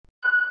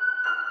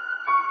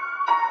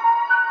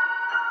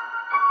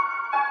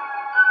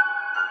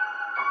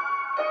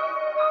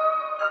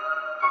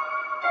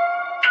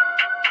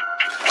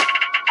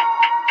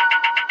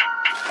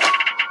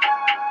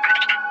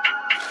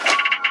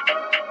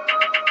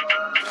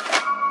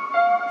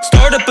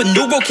a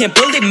new world, can't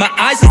believe my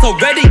eyes. It's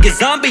already a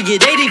zombie,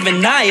 it ain't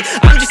even night.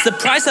 I'm just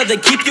surprised how they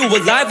keep you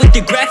alive with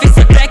your graphics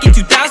like back in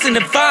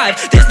 2005.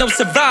 There's no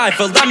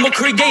survival, I'm more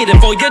creative,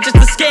 or you're just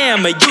a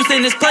scammer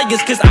using his players.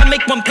 Cause I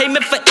make one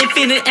payment for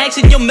infinite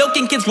action. You're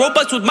milking kids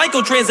Roblox with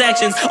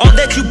microtransactions. All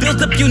that you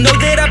built up, you know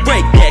that I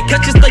break that.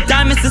 Cut just like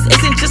diamonds, this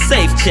isn't your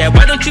safe chat.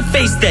 Why don't you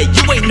face that?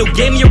 You ain't no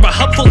game, you're a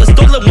hub full of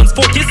stolen ones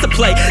for kids to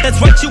play. That's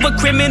right, you a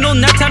criminal,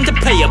 now time to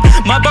pay up.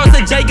 My bar's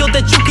a jail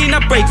that you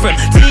cannot break from.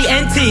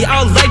 TNT,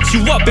 I'll light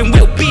you up and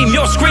we'll beam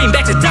your screen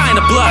back to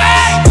Dynablox.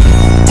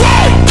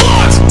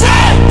 Roblox,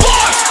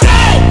 Roblox,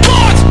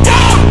 Roblox,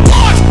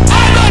 Roblox.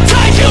 I'm a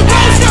tycoon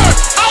roaster.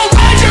 I'll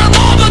ride your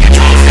mom like a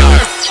toaster.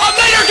 I'll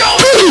make her go.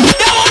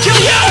 That won't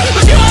kill you.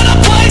 But you wanna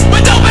play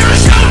with no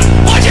parachute?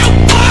 Would you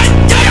find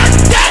till you're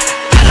dead?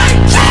 And I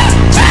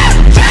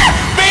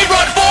speed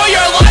run for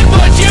your life,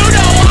 but you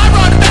know I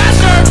run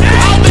faster.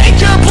 I'll make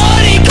your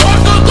bloody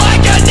corpse look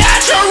like a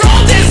natural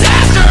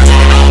disaster.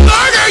 I'll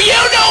murder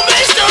you, no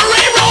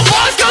mystery.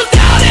 Roblox goes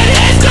down in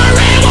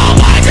history while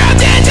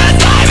Minecraft is just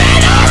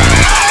climbing over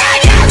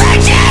your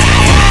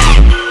virginity.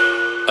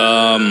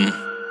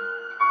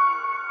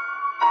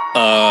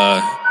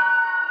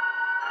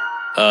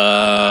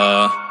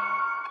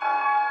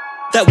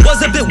 That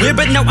was a bit weird,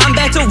 but now I'm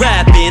back to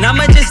rapping.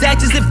 I'ma just act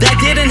as if that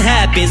didn't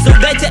happen. So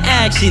back to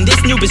action, this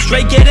noob is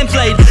straight getting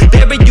played.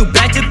 Bury you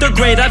back to 3rd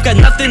grade. I've got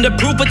nothing to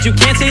prove, but you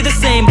can't say the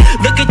same.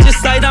 Look at your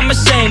sight, I'm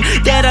ashamed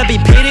that I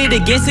be pitted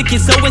against a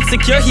kid so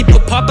insecure. He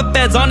put pop-up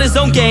ads on his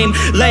own game.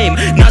 Lame,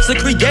 not so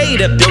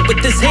creative, built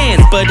with his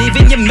hands. But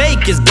even your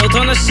make is built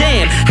on a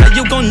sham. How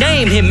you gon'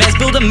 name him as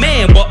Build a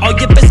Man? Well, all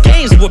your best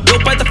games were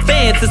built by the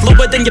fans. It's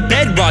lower than your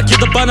bedrock,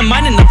 you're the bottom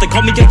mine and nothing.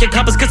 Call me on your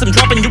compass cause I'm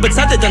dropping you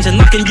inside the dungeon,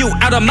 knocking you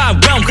out of my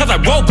realm cause I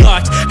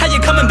Roblox. How you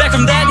coming back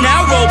from that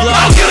now, Roblox?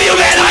 I'll kill you,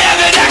 man, I have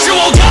an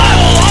actual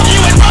gun.